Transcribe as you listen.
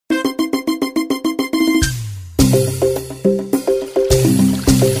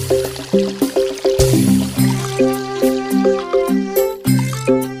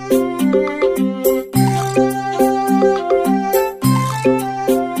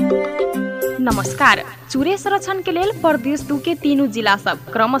नमस्कार। चुरे संरक्षण के लेल प्रदेश 2 के तीनू जिला सब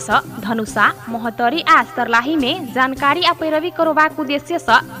क्रमशः धनुषा, मोहतरी आ सर्लाही में जानकारी आ पैरवी करबाक उद्देश्य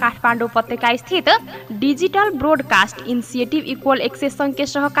से काठमाडौँ उपत्यका स्थित digital broadcast initiative equal access संघ के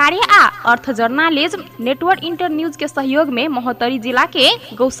सहकार्य आ अर्थ जर्नालिज्म नेटवर्क इंटर न्यूज के सहयोग में मोहतरी जिला के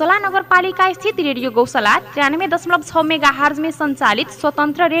गौसला नगरपालिका स्थित रेडियो गौसला 93.6 मेगाहर्ट्ज में संचालित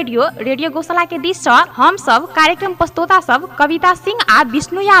स्वतंत्र रेडियो गौसला के दिश से हम सब कार्यक्रम प्रस्तोता सब कविता सिंह आ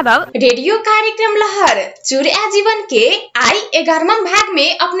विष्णु यादव रेडियो कार्यक्रम लहर चुरे जीवन के आई 11वां भाग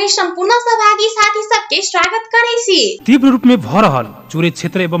में अपने संपूर्ण सहभागी साथी सबके स्वागत करे छी। तीव्र रूप में भ रहल चुरे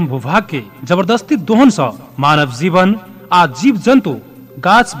क्षेत्र एवं भूभाग के जबरदस्ती दोहन से मानव जीवन आ जीव जंतु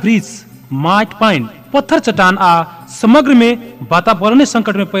गाछ वृक्ष माटि पानि पत्थर चट्टान आ समग्र में वातावरण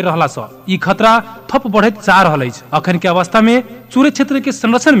संकट में पड़ रहला से ई खतरा थप बढ़त जा रहल अछि। अखन के अवस्था में चुरे क्षेत्र के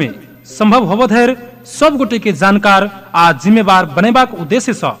संरक्षण में संभव होबो धरि सब गोटे के जानकार आ जिम्मेवार बनेबाक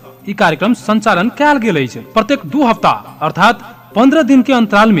उद्देश्य से ई कार्यक्रम संचालन कयल गेल अछि। प्रत्येक 2 हफ्ता अर्थात 15 दिन के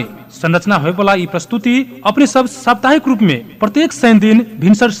अंतराल में संरचना होय वाला ई प्रस्तुति अपने सब साप्ताहिक रूप में प्रत्येक शनि दिन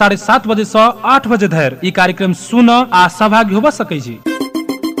भिनसर 7:30 बजे से 8 बजे धरि ई कार्यक्रम सुन आ सहभागी होबा सकै छी।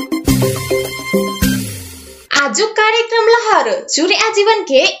 आजु कार्यक्रम लहर चुरे जीवन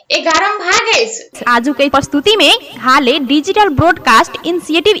के 11वां भाग है। आजु के प्रस्तुति में हाले digital broadcast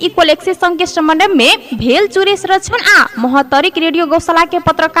initiative equal access संघ के संबंध में भेल चुरे संरक्षण आ मोहतरिक रेडियो गौसला के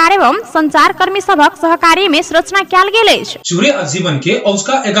पत्रकार एवं संचार कर्मी सबक सहकार्य में संरचना कयल गेल अछि। चुरे जीवन के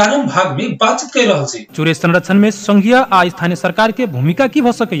औजका 11वां भाग में बातचीत कर रहल छी। चुरे संरक्षण में संघीय आ स्थानीय सरकार के भूमिका की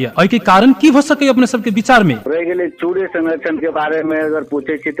भ सकैया, एहि के कारण की भ सकैया अपने सबके विचार में? रह गेलै चुरे संरक्षण के बारे में अगर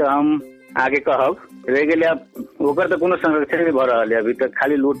पूछे छी तो हम आगे कहब रह गेलै अब ओकर तो कोनो संरक्षण नहीं भ रहल है। अभी तक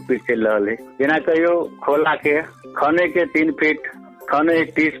खाली लूट पीट चल रहल है। बिना कहियो खोला के खने के 3 फीट खने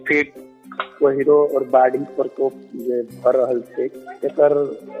 30 फीट कोहिरो और बाढ़ी प्रकोप जे भ रहल छै एकर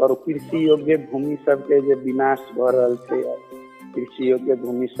और कृषि योग्य भूमि सब के जे विनाश भ रहल छै, कृषि योग्य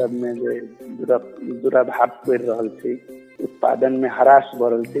भूमि सब में जे दुराभाव पड़ रहल छै, उत्पादन में ह्रास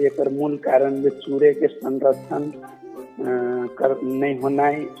भ रहल छै। एकर मूल कारण जे चूरे के संरक्षण कर नहीं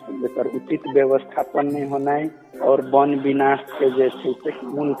होनाई, एकर उचित व्यवस्थापन नहीं होनाई और वन विनाश के जे छै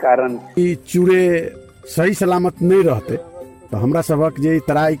मूल कारण। ई चूरे सही सलामत नहीं रहते तो हमरा सबक जे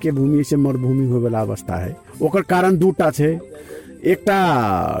तराई के भूमि से मरुभूमि होय वाला अवस्था है। ओकर कारण 2टा छै। एकटा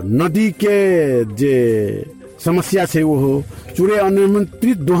नदी के जे समस्या छै वो चूरे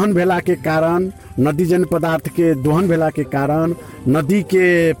अनियंत्रित दोहन भेला के कारण, नदी जन पदार्थ के दोहन भेला के कारण नदी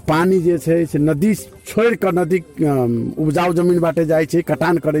के पानी जे छै से नदी छोड़ कर नदी उपजाऊ जमीन बाटे जाय छै,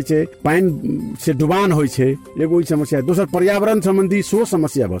 कटान करे छै, पानी से डुबान होय छै, एगो ई समस्या है। दोसर पर्यावरण संबंधी सो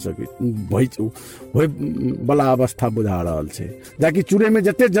समस्या भ सके होय वाला अवस्था बुझा रहल छै। जाकि चूरे में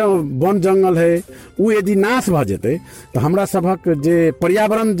जते वन जंगल है उ यदि नाश भ जेते तो हमरा सबक जे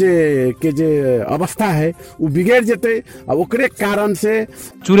पर्यावरण के जे अवस्था है उ बिगड़ जेते। आ ओकरे कारण से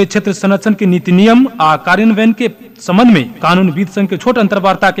चूरे क्षेत्र संरक्षण के नीति नियम आ कार्यान्वयन के संबंध में कानूनविद संघ के छोट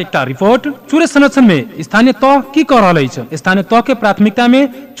अंतर्वार्ता के एकटा रिपोर्ट। चूरे संरक्षण में स्थानीय तह की कर रहल अछि, स्थानीय तह के प्राथमिकता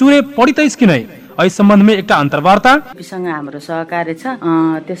में चूरे पड़ित अछि कि नहीं, यही सम्बन्ध में एकटा अन्तर्वार्ता। सँग हाम्रो सहकार्य छ,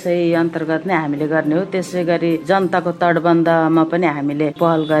 त्यसै अन्तर्गत नै हामीले गर्ने हो। त्यसै गरी जनताको तटबन्धमा पनि हामीले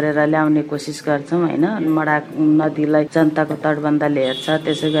पहल गरेर ल्याउने कोसिस गर्छौं हैन। मडाक नदीलाई जनताको तटबन्धले हेर्छ।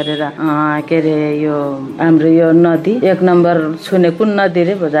 त्यसै गरेर के रे यो हाम्रो यो नदी 1 नम्बर छुने कुन नदी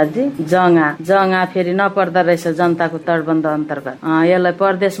रे बजाजी जंगा फेरि नपर्दा रहेछ जनताको तटबन्ध अन्तर्गत। यसलाई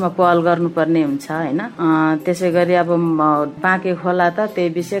परदेशमा पहल गर्नुपर्ने हुन्छ हैन। त्यसै गरी अब बाँके खोला त त्यही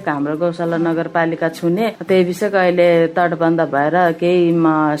विषय हाम्रो गौशाला नगरपालिका छुने त्यही विषय अहिले तटबन्ध भएर केही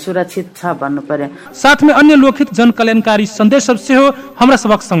सुरक्षित छ भन्नु पर्यो। साथ में अन्य लोकहित जन कल्याणकारी संदेश सब से हमरा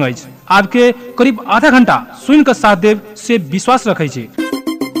सबक संग अछि। आज के करीब आधा घंटा सुन के साथ देव से विश्वास रखै छी।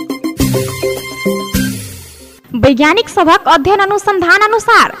 वैज्ञानिक सबक अध्ययन अनुसंधान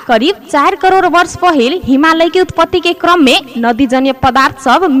अनुसार करीब 4 करोड़ वर्ष पहिल हिमालय की उत्पत्ति के क्रम में नदीजन्य पदार्थ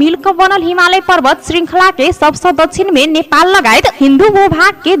सब मिलकर बनल हिमालय पर्वत श्रृंखला के सबसे दक्षिण में नेपाल लगायत हिंदू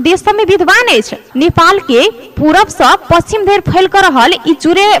भूभाग के देश सब में विद्यमान अछि। नेपाल के पूरब से पश्चिम धरि फैल कर रहल ई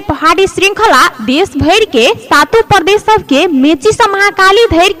चुरे पहाड़ी श्रृंखला देश भर के 7 प्रदेश सब के मेची से महाकाली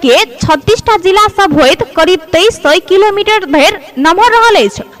धरि के 36 टा जिला सब होइत करीब 2300 किलोमीटर धरि नमहर रहल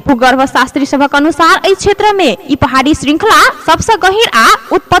अछि। भूगर्भ शास्त्री सबक अनुसार एहि क्षेत्र में ई पहाड़ी श्रृंखला सबसे गहीर आ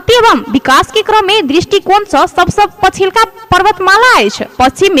उत्पत्ति एवं विकास के क्रम में दृष्टिकोण से सबसे पछिलका पर्वतमाला अछि।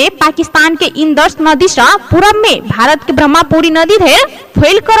 पश्चिम में पाकिस्तान के इंदस नदी से पूरब में भारत के ब्रह्मपुरी नदी धरि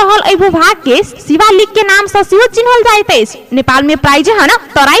फैल कर रहल एहि भूभाग के शिवालिक के नाम से सेहो चिन्हल जाइत अछि। नेपाल में प्राय जहन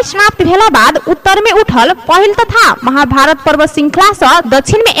तराई समाप्त भेला बाद उत्तर में उठल पहिल तथा महाभारत पर्वत श्रृंखला से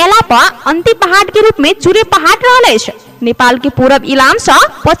दक्षिण में एला पर अंतिम पहाड़ के रूप में चूरे पहाड़ रहल अछि। नेपाल के पूरब इलाम से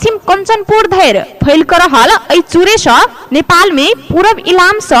पश्चिम कंचनपुर धरि फैल कर रहल एहि चूरे से नेपाल में पूरब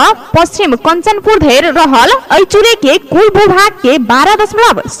इलाम से पश्चिम कंचनपुर धरि रहल एहि चूरे के कुल भूभाग के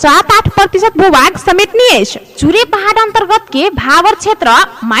 12.78% भूभाग समेटनीय अछि। चूरे पहाड़ अंतर्गत के भावर क्षेत्र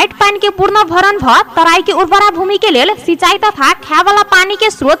माइट पानी के पूर्ण भरण भ तराई के उर्वरा भूमि के लेल सिंचाई तथा खाय वाला पानी के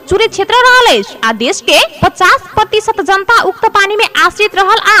स्रोत चूरे क्षेत्र रहल अछि आ देश के 50% जनता उक्त पानी में आश्रित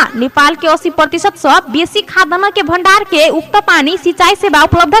रहल आ नेपाल के 80% से बेसी खाद्यान्न के भंडार के उक्त पानी सिंचाई सेवा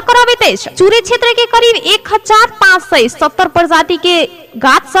उपलब्ध कराबैत अछि। चूरे क्षेत्र के करीब 1570 प्रजाति के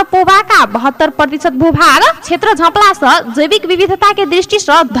गाछ सब पोवा का 72% भूभाग क्षेत्र झपला से जैविक विविधता के दृष्टि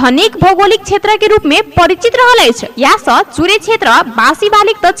से धनिक भौगोलिक क्षेत्र के रूप में परिचित रहल अछि। या से चूरे क्षेत्र बासी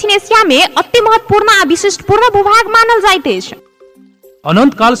बालिक दक्षिण एशिया में अति महत्वपूर्ण आ विशिष्टपूर्ण भूभाग मानल जाइत अछि।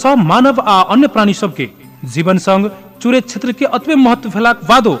 अनंत काल से मानव आ अन्य प्राणी सब के जीवन संग चूरे क्षेत्र के अतबे महत्व भेलाक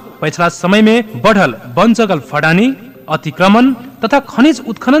बादो पिछला समय में बढ़ल वन जंगल फडानी, अतिक्रमण तथा खनिज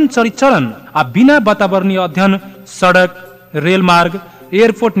उत्खनन चरण आ बिना वातावरणीय अध्ययन, सड़क, रेल मार्ग,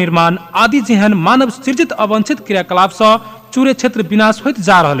 एयरपोर्ट निर्माण आदि जेहन मानव सृजित अवांछित क्रियाकलाप से चूरे क्षेत्र विनाश होइत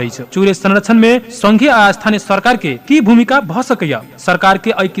जा रहल अछि। चूरे संरक्षण में संघीय आ स्थानीय सरकार के की भूमिका भ सकैया? सरकार के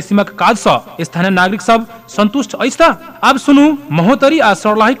एहि किसिमक काज से स्थानीय नागरिक सब संतुष्ट अछि त? अब सुनू महोत्तरी आ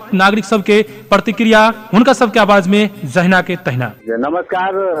सर्वलाहिक नागरिक सब के प्रतिक्रिया, हुनका सब के आवाज में जहिना के तहिना।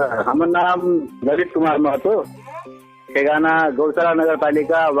 नमस्कार, हमर नाम ललित कुमार महतो, ठेगाना गौशाला नगर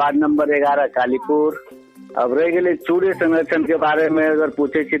पालिका, वार्ड नंबर 11 कालीपुर। अब रह गए चूरे संरक्षण के बारे में अगर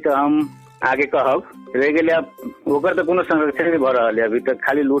पूछे छी तो हम आगे कहब। रह गए अब ओकर तो कोनो संरक्षण नहीं भ रहा है, अभी तक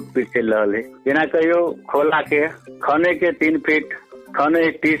खाली लूट पीट चल रहा है। बिना कहियो खोला के खने के 3 फीट, खने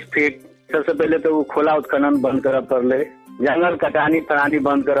 30 फीट। सबसे पहले तो वो खोला उत्खनन बंद करे पड़ले, जंगल कटानी फरानी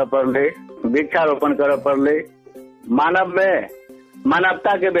बंद करे पड़ले, वृक्षारोपण करे पड़ले, मानव में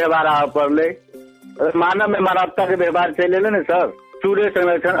मानवता के व्यवहार आ पड़ले। मानव में मानवता के व्यवहार चले न सर, चूरे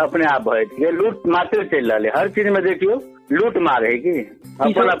संरक्षण अपने आप है। ये लूट मात्र चल रहा है, हर चीज में देखियो लूट मार है कि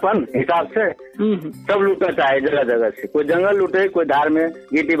अपन हिसाब से सब लूटता है जगह जगह से। कोई जंगल लूटे, कोई धार में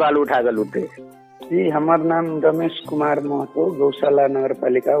गिट्टी बालू उठा कर लूटे। जी, हमार नाम रमेश कुमार महतो, गौशाला नगर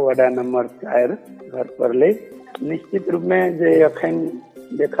पालिका, वार्ड नंबर 4 घर पर ले। निश्चित रूप में जे अखन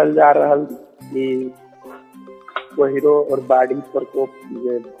देखल जा रहल कि कोहिरो और बाढ़ी प्रकोप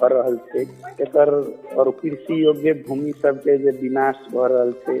जे भ रहल छै, एकर और कृषि योग्य भूमि सब के जे विनाश भ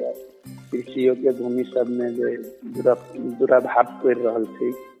रहल छै, कृषि योग्य भूमि सब में जे दुराभाव पड़ रहल छै,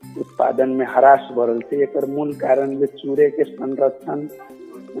 उत्पादन में ह्रास भ रहल छै, एकर मूल कारण जे चूरे के संरक्षण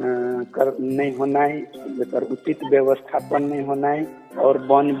कर नहीं होनाइ, एकर उचित व्यवस्थापन नहीं होनाइ और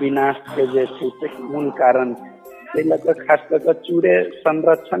वन विनाश के जे छै से मूल कारण छै। ताहि लऽ कऽ खास कऽ कऽ चूरे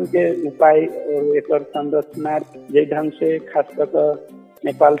संरक्षण के उपाय और एकर संरक्षणार्थ जे ढंग से खास कऽ कऽ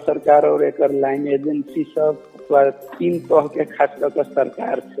नेपाल सरकार और एकर लाइन एजेंसी सब अथवा 3 तह के खास कऽ कऽ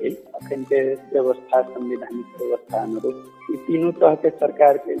सरकार छै अखन के व्यवस्था, संवैधानिक व्यवस्था अनुरूप ई तीनों तह के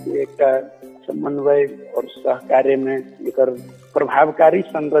सरकार के जे एकटा समन्वय और सहकार्य में एकर प्रभावकारी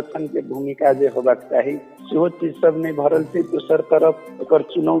संरक्षण के भूमिका जे होबाक चाही सेहो चीज सब नहीं भरल छै। दोसर तरफ एकर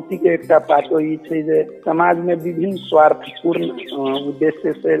चुनौती के एकटा पाटो ई छै जे समाज में विभिन्न स्वार्थपूर्ण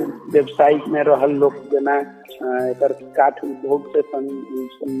उद्देश्य से व्यवसायिक में रहल लोग, जेना एकर काठ उद्योग से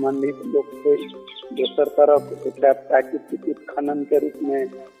संबंधित लोग छै। दोसर तरफ एकटा प्राकृतिक उत्खनन के रूप में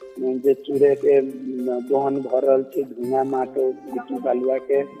जे चूरे के दोहन भरल छै, धुआं माटो गिट्टी बालुआ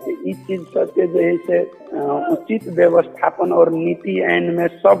के, ई चीज सब के जे है से उचित व्यवस्थापन और नीति आइन में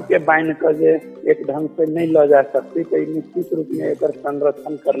सबके बांध कर जे एक ढंग से नहीं ल जा सकती, तो निश्चित रूप में एकर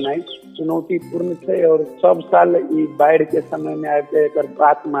संरक्षण करना चुनौतीपूर्ण है। और सब साल ई बाढ़ के समय में आके एकर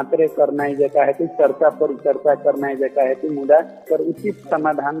बात मात्रे करना जका है, चर्चा परिचर्चा करना जका है, मुदा एकर उचित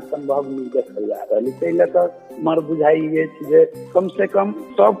समाधान संभव नहीं देखल जा रहा है। ताहि लऽ कऽ मर बुझाई ये जे कम से कम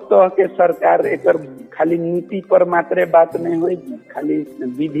सब तह के सरकार एकर खाली नीति पर मात्रे बात नहीं हो, खाली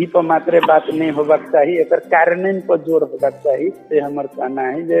विधि पर मात्रे बात नहीं होबाक चाहिए, एकर कार्यान्वयन पर जोर होबाक चाहिए। से हमर कहना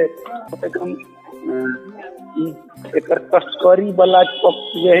है जे कम से कम एकर तस्करी वाला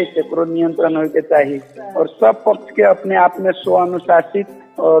पक्ष जो है एकरो नियंत्रण होय के चाहिए और सब पक्ष के अपने आप में स्व अनुशासित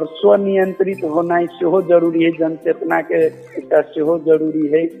और स्वनियंत्रित होना सेहो जरूरी है। जनचेतना के एकटा सेहो जरूरी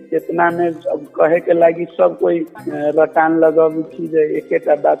है। चेतना में अब कहे के लागी सब कोई रटान लगाबी छी जे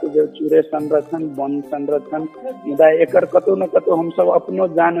एकेटा बात जे चूरे संरक्षण, वन संरक्षण, मुदा एकर कतौ न कतौ हम सब अपनो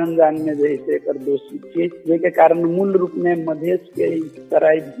जान अनजान में जे है एकर दोषी छी, जेके कारण मूल रूप में मधेश के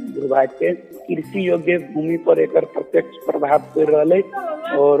तराई भूभाग के कृषि योग्य भूमि पर एकर प्रत्यक्ष प्रभाव पड़ रहा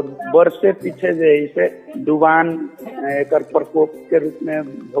और वर्षे पीछे जे है से डुबान एकर प्रकोप के रूप में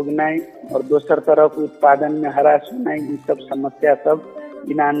भोगनाई और दोसर तरफ उत्पादन में ह्रास होना, ये सब समस्या सब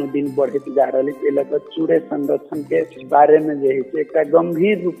दिनानुदिन बढ़त जा रही है। लग चूड़े संरक्षण के बारे में जो है एक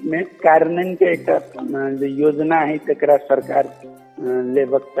गंभीर रूप में कार्यान्वयन के एक योजना है तकरा सरकार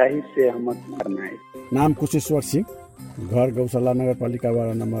लेबक चाहिए से हम करना है। नाम कुशेश्वर सिंह, घर गौशाला नगर पालिका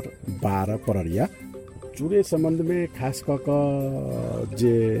वार्ड नंबर 12 पररिया। चूड़े संबंध में खास कर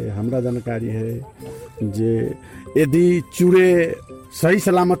जे हमरा जानकारी है जे यदि चूड़े सही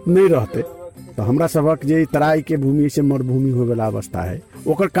सलामत नहीं रहते तो हमरा सबक जे तराई के भूमि से मरुभूमि होय वाला अवस्था है।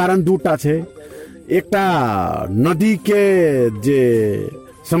 ओकर कारण दूटा छे, एकटा नदी के जे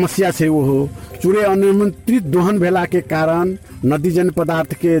समस्या छे वो हो चूड़े अनियंत्रित दोहन भेला के कारण, नदी जन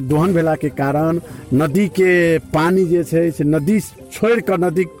पदार्थ के दोहन भेला के कारण नदी के पानी जे छे से नदी छोड़ कर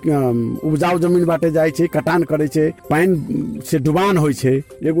नदी उपजाऊ जमीन बाटे जाए छे, कटान करे छे, पानी से डुबान होय छे,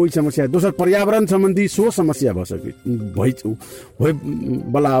 एगो ई समस्या। दोसर पर्यावरण संबंधी सो समस्या भ सके होय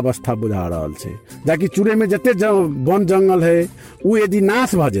वाला अवस्था बुझा रहल छे। जाकि चूड़े में जते वन जंगल है उ यदि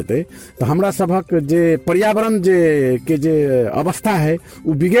नाश भ जेते तो हमरा सबक जे पर्यावरण जे के जे अवस्था है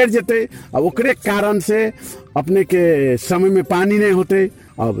उ बिगड़ जेते। अब ओकरे कारण से अपने के समय में पानी नहीं होते।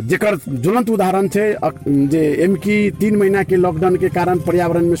 अब जेकर ज्वलंत उदाहरण छे जे एमकी 3 महीना के लॉकडाउन के कारण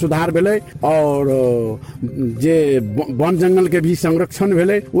पर्यावरण में सुधार भेले और जे वन जंगल के भी संरक्षण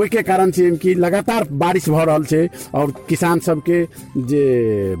भेले, ओहि के कारण से एमकी लगातार बारिश भ रहल छे और किसान सब के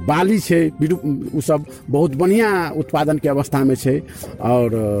जे बाली छे उ सब बहुत बढ़िया उत्पादन के अवस्था में छे। और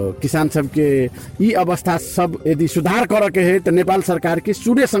किसान सब के ई अवस्था सब यदि सुधार करे के है तो नेपाल सरकार के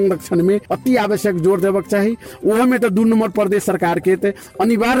चूड़े संरक्षण में अति आवश्यक जोर देवक चाहिए। ओह में तो 2 नंबर प्रदेश सरकार के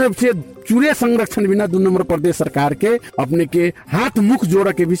अनिवार्य रूप से चूड़े संरक्षण बिना 2 नंबर प्रदेश सरकार के अपने के हाथ मुख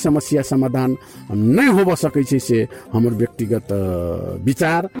जोड़ के भी समस्या समाधान नहीं हो सके छे से हमर व्यक्तिगत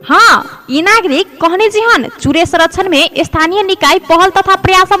विचार। हाँ, ई नागरिक कहने जिहन चूड़े संरक्षण में स्थानीय निकाय पहल तथा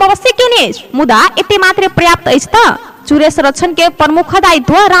प्रयास अवश्य केने, मुदा एते मात्र पर्याप्त अछि त चूड़े संरक्षण के प्रमुख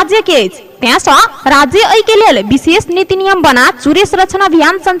दायित्व राज्य के अछि। त्यहाँ राज्य एहि के लेल विशेष नीति नियम बना चूड़े संरक्षण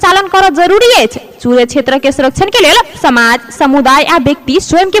अभियान संचालन करब जरूरी अछि। चूड़े क्षेत्र के संरक्षण के लेल समाज, समुदाय आ व्यक्ति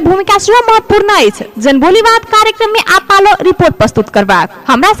स्वयं के भूमिका सेहो महत्वपूर्ण अछि। जनबोलीवाद कार्यक्रम में आप पालो रिपोर्ट प्रस्तुत करबाक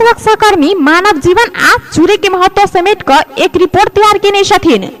हमरा सबक सहकर्मी मानव जीवन आ चूड़े के महत्व समेट कर एक रिपोर्ट तैयार केने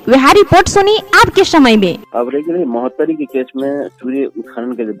छथिन। वह रिपोर्ट सुनी आपके समय में। अब रेगुलर महोत्तरी के केस में चूड़े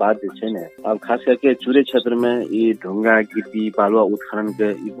उत्खनन के बाद जे ने अब खास करके चूड़े क्षेत्र में ये ढुंगा, गिट्टी, बालुआ उत्खनन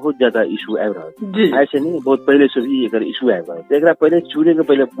के बहुत ज्यादा इशू आबि रहल ऐसे नहीं, बहुत पहले से भी एकर इशू आबि रहल। एकरा पहले चूड़े के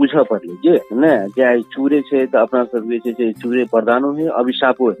पहले पूछा पड़ले जे ने जे चूड़े छे त अपना सब जे छे चूड़े वरदानो है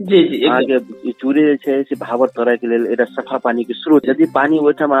अभिशापो है। आगे चूड़े जे छे से भावर तराई के लेल एटा सफा पानी के स्रोत। यदि पानी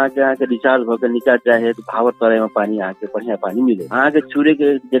ओठम आके रिचार्ज भ के निकाल जाए तो भावर तराई में पानी आके बढ़िया पानी मिले। आगे चूड़े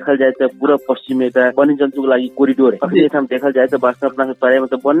के देखल जाए तो पूरा पश्चिम में का वन्य जंतु के लागि कोरिडोर है। अभी हम देखल जाए तो वास्तव अपना तराई में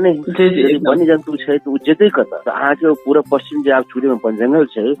तो बनने ही वन्य जंतु छे तो जेते कता तो आगे पूरा पश्चिम जे आप चूड़े में वन जंगल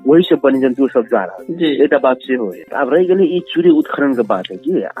छे वही से वन्य जंतु सब जा रहा है। एटा बात से हो है। अब रह गेली ई चूड़े उत्खनन के बात है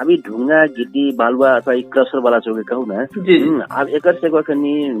कि अभी ढुंगा, गिट्टी, बालुआ अथवा क्रशर वाला जो कहू ना अब एकर से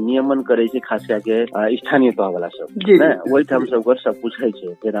कखनी नियमन करे छे खास करके स्थानीय तह वाला सब ना वही ठाम सब सब पूछे छे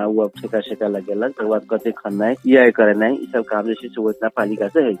जेना वो ठेका सेका लगेलक तो बाद कते खननाय या करनाय ई सब काम जे छे ओतना पालिका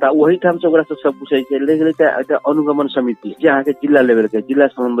से है त वही ठाम सब पूछे छे। लेकिन त अनुगमन समिति जे अहाँ के जिला लेवल के जिला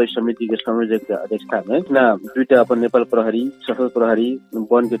समन्वय समिति के संयोजक के अध्यक्षता में ना दुईटा अपन नेपाल प्रहरी, सशस्त्र प्रहरी,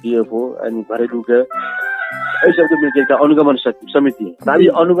 वन के डीएफओ अनि घरेलू के सबके मिलकर अनुगमन समिति है। अभी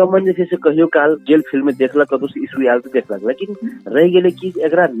अनुगमन जे से कहियो काल जेल फील्ड में देखलक कतौ से इशू आयल तो देखलक, लेकिन रह गेले कि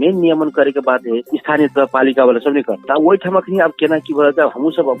एकरा मेन नियमन करे के बाद है स्थानीय तह पालिका वाला सब नहीं करता। वही ठमक नहीं अब केना की बोलता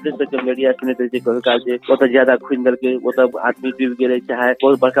हमहू सब अपने से मीडिया सुने थे कहियो काल से ओत ज्यादा खुन दल के ओत आदमी डूब गेले चाहे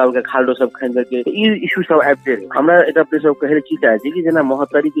बहुत बड़का बड़का खाल्डो सब खान दल के ई इशू सब आबते रहे। हमरा एटा पे सब कहे चीज है कि जेना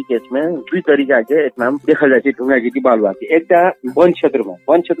महोत्तरी के केस में दुई तरीका के नाम देखल जाय छै ढुंगा, गिट्टी, बालुआ के। एकटा वन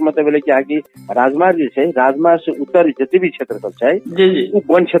क्षेत्र मतलब भेले कि राजमार्ग जे छै राजमार्ग से उत्तर जते भी क्षेत्र सब छै वो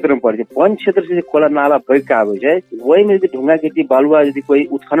वन क्षेत्र में पड़े छै। वन क्षेत्र से खोला नाला बह के आवे छै वही में ढुंगा, गिट्टी, बालुआ यदि कोई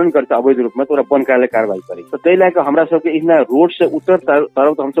उत्खनन करता अवैध रूप में तो ओकरा वन कार्यालय कार्रवाई करे। तो तै लाके हमरा सब के इतना रोड से उत्तर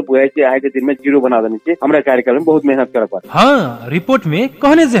तरफ तो हम सब बुझाय छै आए के दिन में जीरो बना देने छै। हमरा कार्यकाल में बहुत मेहनत करे पड़े। हाँ, रिपोर्ट में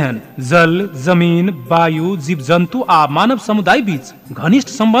कहने जहन जल, जमीन, वायु, जीव जंतु आ मानव समुदाय बीच घनिष्ठ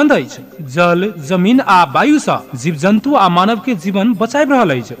संबंध अछि। जल, जमीन आ वायु से जीव जंतु आ मानव के जीवन बचाबि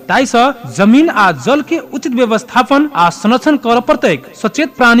रहल अछि। ताहि से जमीन आ जल के उचित व्यवस्थापन आ संरक्षण कर प्रत्येक सचेत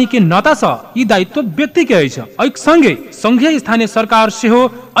प्राणी के नाता से ई दायित्व व्यक्ति के अछि। एहि संगे संघीय स्थानीय सरकार सेहो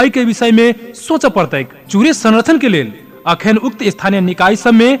एहि के विषय में सोच पड़तैक। चूड़े संरक्षण के लेल अखन उक्त स्थानीय निकाय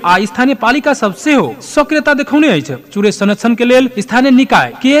सब में आ स्थानीय पालिका सब सेहो सक्रियता देखौने अछि। चूड़े संरक्षण के लेल स्थानीय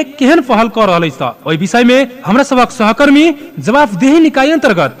निकाय के केहन पहल कर रहल अछि ओहि विषय में हमरा सबक सहकर्मी जवाबदेही निकाय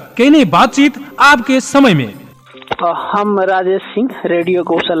अंतर्गत केने बातचीत आपके समय में। हम राजेश सिंह रेडियो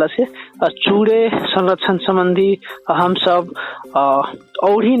गौशाला से चूड़े संरक्षण संबंधी हम सब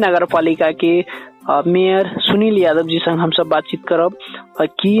औढ़ी नगर पालिका के मेयर सुनील यादव जी संग हम सब बातचीत करब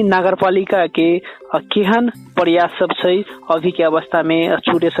कि नगर पालिका के केहन प्रयास सब छै अभी के अवस्था में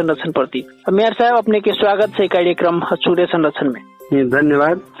चूड़े संरक्षण प्रति। मेयर साहब अपने के स्वागत है कार्यक्रम चूड़े संरक्षण में।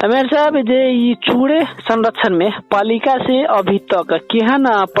 धन्यवाद। मेयर साहब जे ई चूड़े संरक्षण में पालिका से अभी तक केहन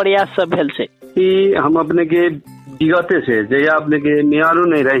प्रयास सब भेल छै? हम अपने के विगते से जहिया अपने के मेयरो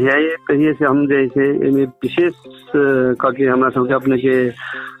नहीं रही है तहिए से हम जैसे विशेष करके हमारा सबके अपने के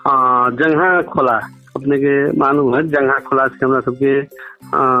जंघा खोला अपने के मालूम है जंघा खोला से हमारा सबके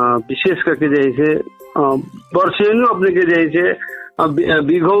विशेष करके जैसे वर्षेनु अपने के जैसे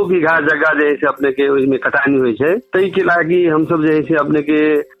बीघो बीघा जगह जैसे अपने के उसमें कटानी हुई है तई के लागी हम सब जैसे अपने के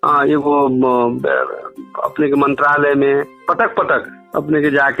एगो अपने के मंत्रालय में पटक पटक अपने के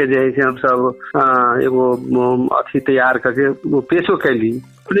जाके जैसे हम सब एगो अथी तैयार करके वो पेशो कैली।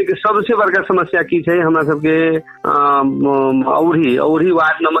 अपने के सबसे बड़का समस्या की है हमरा सबके औढ़ी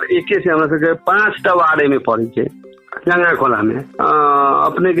वार्ड नंबर 1 से हमरा सबके 5टा वार्ड में पड़ी है जंगा खोला में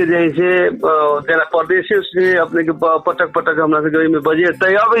अपने के जैसे प्रदेश से अपने के पटक पटक हमरा सबके में बजे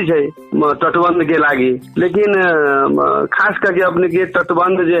तय अबै छै तटबंध के लागी लेकिन खास करके अपने के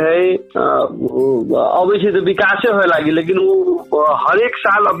तटबंध जो है अबै छै तो विकासे होए लागी लेकिन वो हर एक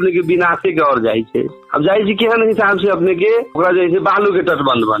साल अपने के विनाशे के और जाय छै। अब जाय छै केहन हिसाब से अपने के ओकरा जैसे बालू के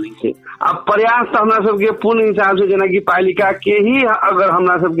तटबंध बनै छै। अब प्रयास तो हमरा सबके पूर्ण हिसाब से जेना कि पालिका के ही अगर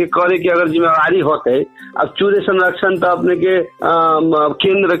हमरा सबके करे के अगर जिम्मेवारी होते अब चूड़े संरक्षण तो अपने के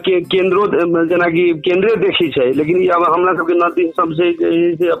केंद्रो जेना कि केंद्रे देखी छै लेकिन अब हमरा सबके नदी सबसे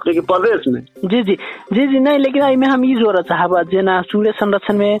अपने के प्रदेश में जी नहीं लेकिन एमे हम ई जोड़ चाहब जेना चूड़े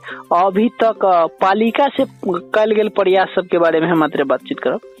संरक्षण में अभी तक पालिका से कल गेल प्रयास सब के बारे में हम मात्र बातचीत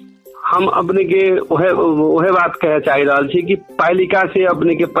करब। हम अपने के ओहे बात कहे चाह रहा छी कि पालिका से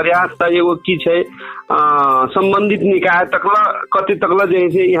अपने के प्रयास त एगो की छै संबंधित निकाय तकला कति तकला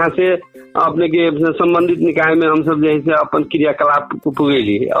जैसे यहाँ से अपने के संबंधित निकाय में हम सब जैसे अपन क्रियाकलाप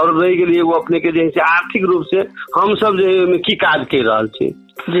पुगेली और रह गेली एगो अपने के जैसे आर्थिक रूप से हम सब जो की काज कर रहा छी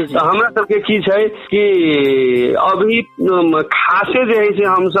तो हमरा सबके की छै कि अभी खासे जो है से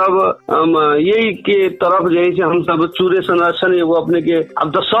हम सब यही के तरफ जो है से हम सब चूड़े संरक्षण एगो अपने के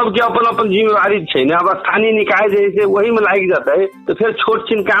अब तो सबके अपन अपन जिम्मेवारी छै ने। अब स्थानीय निकाय जो है से वही में लाग जाता है तो फिर छोट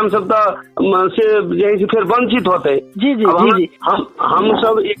छिन काम सब तो से जो है से फिर वंचित होते। हम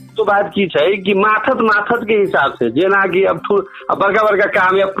सब एक तो बात की छै कि माथत के हिसाब से जेना कि अब बड़का बड़का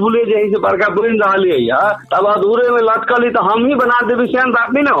काम या पुले जो है से बड़का बन रही है तब अधूरे में लटकली तो हम ही बना देवे सेहन बात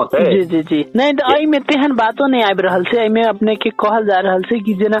नहीं ना होते। जी नहीं तो आई में तेहन बातों नहीं आबि रहल छै। एमे अपने के कहल जा रहल छै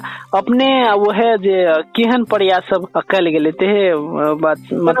कि जेना अपने वो है जे केहन प्रयास सब कल गेले ते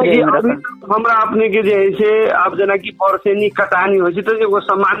बात मतलब हमरा अपने के जे है से अब जेना कि वर्षेनी कटानी होय छै तो एगो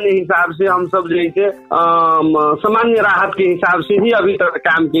सामान्य हिसाब से हम सब जे है सामान्य राहत के हिसाब से ही अभी तक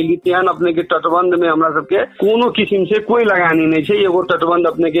काम केली तेहन अपने के तटबंध में हमरा सबके कोनो किस्म से कोई लगानी नहीं छै। एगो तटबंध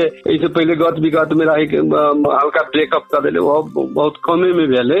अपने के ऐसे पहले गत विगत में रहे हल्का ब्रेकअप कर दिले वो बहुत कमे में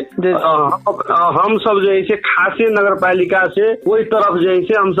भेले। हम सब जो है खासे नगर पालिका से कोई तरफ जो है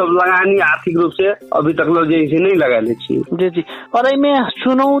हम सब लगानी आर्थिक रूप से अभी तक लोग जो नहीं लगा ले छी। जी और एमे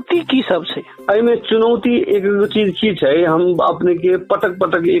चुनौती की सब छै? एमे चुनौती एक चीज की छै हम अपने के पटक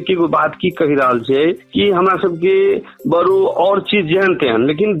पटक एक बात की कही रहा छै कि हमरा सबके बड़ो और चीज जेहन तेहन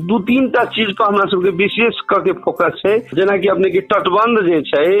लेकिन 2-3टा चीज पर हमरा सबके विशेष करके फोकस छै जेना कि अपने के तटबंध जे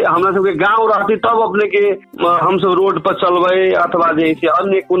छै हमरा सबके गाँव रहते तब अपने के हम सब रोड पर चलबे अथवा जे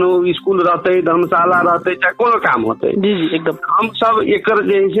अन्य कोनो स्कूल रहते धर्मशाला रहते चाहे कोनो काम होते जी एकदम हम सब एकर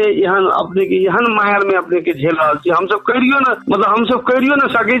जैसे यहाँ अपने के यहाँ मायर में अपने के झेल रहा छी हम सब करियो न मतलब हम सब करियो न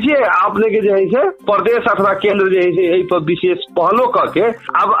सके छी अपने के जे है प्रदेश अथवा केंद्र जे है यही पर विशेष पहलो करके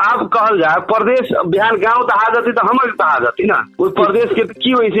अब कहल जाए प्रदेश बिहार गाँव दहा जाती तो हमर दहा जाती ना वो प्रदेश के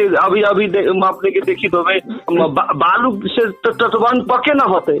की वैसे अभी अपने के देखी तो बालू से तटबंध पके न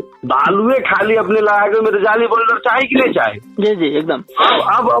होते बालुए खाली अपने लगा में जाली बोल्डर चाहे कि नहीं चाहे जी एकदम।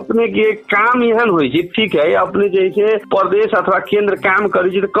 अब अपने के काम एहन हो ठीक है अपने जैसे प्रदेश अथवा केंद्र काम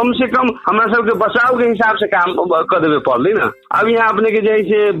करे तो कम से कम हमरा सबके बचाव के हिसाब से काम कर देवे पड़े ना। अब यहाँ अपने के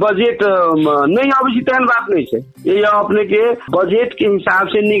जैसे बजट नहीं अभी तेहन बात नहीं है ये अपने के बजट के हिसाब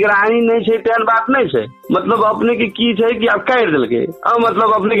से निगरानी नहीं है तेहन बात नहीं है मतलब अपने के की है कि अब काट दिल के अब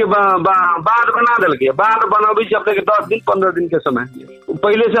मतलब अपने के बांध बना दिल के बांध बनाबे अपने के 10 दिन 15 दिन के समय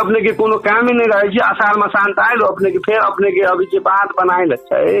पहले से अपने के कोनो काम ही नहीं रहे आषाढ़ मसान आयल अपने के फिर अपने के अभी बात बनाए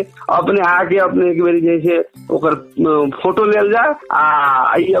छै अपने आके अपने के बेरी जैसे ओकर फोटो लेल जाए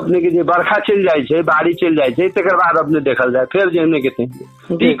आ ई अपने के जे बरखा चल जाए छै बाड़ी चल जाए छै तकर बाद अपने देखल जाए फिर जेने के कहीं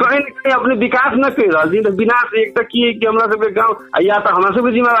न कहीं अपने विकास न कर रहा तो विनाश एक तक की कि हमरा सबके गाँव या तो हमरा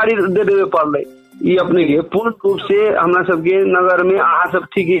सबके जिम्मेवारी दे देवे पड़ले ये अपने के पूर्ण रूप से हमरा सबके नगर में अहाँ सब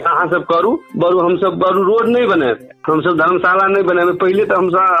ठीक है अहाँ सब करू बरू हम सब बरू रोड नहीं बने हम सब धर्मशाला नहीं बने पहले तो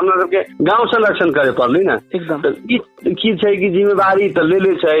हमरा सबके गाँव संरक्षण करे पड़ली ना एकदम की छै कि जिम्मेवारी तो ले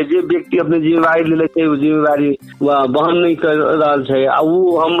ले छै जे व्यक्ति अपने जिम्मेवारी ले ले छै वो जिम्मेवारी वहन नहीं कर रहा है आ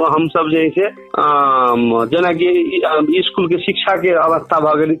वो हम सब जे छै जेना कि स्कूल के शिक्षा के अवस्था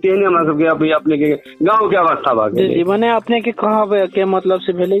भ गेली तेहने हमरा सबके अपने के गाँव के अवस्था भ गेली मने अपने के कहब के मतलब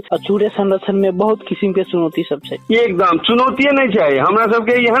से भेलै चूड़े संरक्षण में बहुत किस्म के चुनौती सब छै एकदम चुनौती नहीं छै हमरा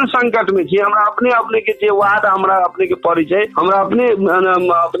सबके एहन संकट में छी हमरा अपने के जे वाद हमरा अपने के पड़ी छै हमरा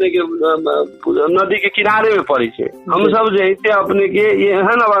अपने के नदी के किनारे में पड़ी छै हम सब जे अपने के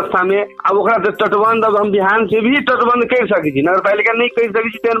एहन अवस्था में अब ओकरा तटबंध अब हम बिहान से भी तटबंध कर सकै छी नगर पालिका नहीं कर सकै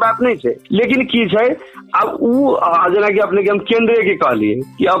छी तेहन बात नहीं छै लेकिन की छै अब उ जेना कि अपने के हम केंद्र के कहलिए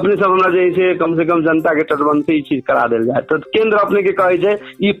कि अपने सब हमरा जैसे कम से कम जनता के तटबंध से ई चीज करा देल जाए तो केंद्र अपने के कहे छै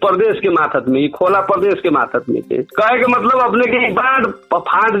ई प्रदेश के माथत में खोला प्रदेश के माथत में छै कहे के मतलब अपने के बाढ़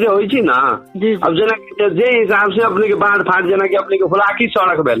फाट जे होई छी ना अब जेना जे हिसाब से अपने के बाढ़ फाट जेना कि अपने के होलाकी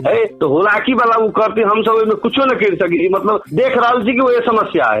सड़क भेल है तो होलाकी वाला वो करते हम सब में कुछो न कर सकी मतलब देख रहा छी कि वो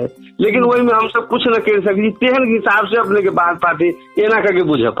समस्या है लेकिन वही में हम सब कुछ न कर सकी तेहन हिसाब से अपने के बाढ़ फाटे एना करके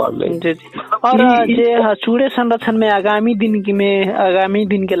बुझे पड़ले और जे चूड़े संरक्षण में आगामी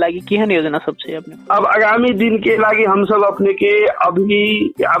दिन के लागी केहन योजना सब छै अपने अब आगामी दिन के लागी हम सब अपने के अभी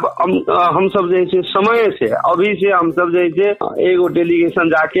अब हम सब जैसे समय से अभी से हम सब जैसे एगो डेलीगेशन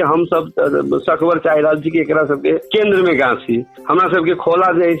जाके हम सब सकवर चाहे राज्य के एकरा सबके केंद्र में गाँसी हमरा सबके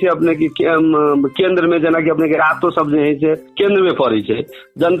खोला जैसे अपने के केंद्र में जना कि अपने के रातो सब जैसे केंद्र में पड़ी छै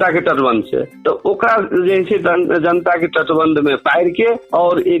जनता के तटबंध से तो ओकरा जैसे जनता के तटबंध में पार के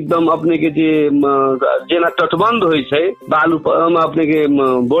और एकदम अपने के जेना तटबंध होई छै बालू अपने के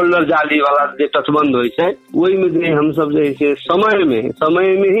बोल्डर जाली वाला जे तटबंध होई छै वही में जे हम सब जैसे समय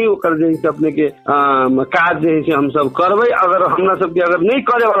में ही ओकर जैसे अपने के काज जैसे हम सब करबै अगर हमरा सबके अगर नहीं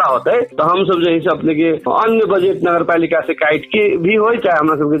करे वाला होते तो हम सब जैसे अपने के अन्य बजट नगर पालिका से काट के भी हो चाहे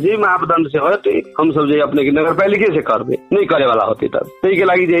हमरा सबके जे मापदंड से होते हम सब जो अपने के नगर पालिका से करबे नहीं करे वाला होते तब तै के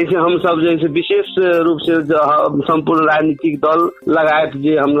लागी जैसे हम सब जैसे विशेष रूप से संपूर्ण राजनीतिक दल लगायत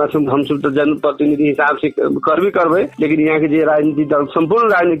जे हम सब तो जनप्रतिनिधि हिसाब से करबे लेकिन यहाँ के जे राजनीतिक दल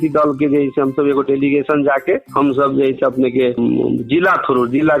संपूर्ण राजनीतिक दल के जैसे हम सब एगो डेलीगेशन जाके हम सब जैसे अपने के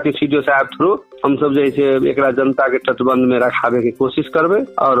जिला के सीडीओ साहब थ्रू हम सब जैसे एकरा जनता के तटबंध में रखावे के कोशिश करबे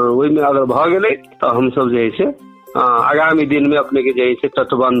और वही में अगर भ गेले तो हम सब जैसे आगामी दिन में अपने के जैसे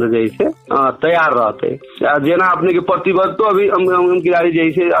तटबंध जैसे तैयार रहते जेना अपने के प्रतिबद्ध तो अभी हम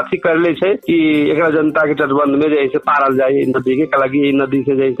जैसे अथी करले छै कि एकरा जनता के तटबंध में जैसे पारल जाए नदी के कलागी नदी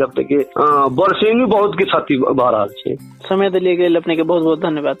से जैसे अपने के वर्षे में बहुत के क्षति भ रहा है समय दिए गेल अपने के बहुत बहुत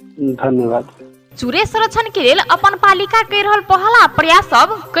धन्यवाद चूड़े संरक्षण के लेल अपन पालिका के रहल पहला प्रयास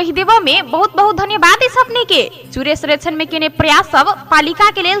सब कह देव में बहुत बहुत धन्यवाद इस अपने के चूड़े संरक्षण में केने प्रयास सब पालिका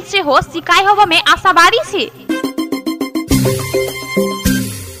के लेल से हो सिकाई होव में आशावादी छे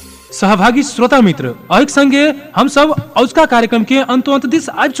सहभागी श्रोता मित्र अहिक संगे हम सब औजका कार्यक्रम के अंत दिस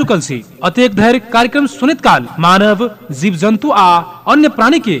आज चुकल छी अतेक धैर्य कार्यक्रम सुनित काल मानव जीव जंतु आ अन्य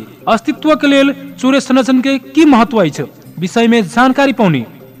प्राणी के अस्तित्व के लेल चूड़े संरक्षण के की महत्व अछि विषय में जानकारी पाउनी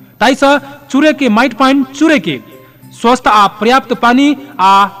ताइसा चूड़े के माइट पाइन चूड़े के स्वस्थ आ पर्याप्त पानी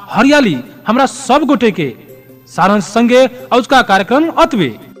आ हरियाली हमरा सब गोटे के सारांश संगे औजका कार्यक्रम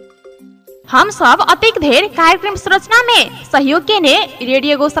अतवे हम सब अतिक धेर कार्यक्रम संरचना में सहयोग के ने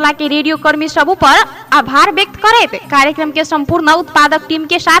रेडियो गौशाला के रेडियो कर्मी सब पर आभार व्यक्त करते कार्यक्रम के संपूर्ण उत्पादक टीम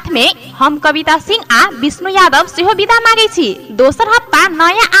के साथ में हम कविता सिंह आ विष्णु यादव सेहो विदा मांगे छी दोसर हफ्ता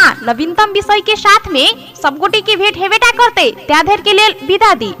नया आ नवीनतम विषय के साथ में सब गोटे के भेंट हेबेटा करते त्या धेर के लेल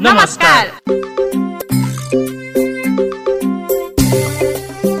विदा दी नमस्कार।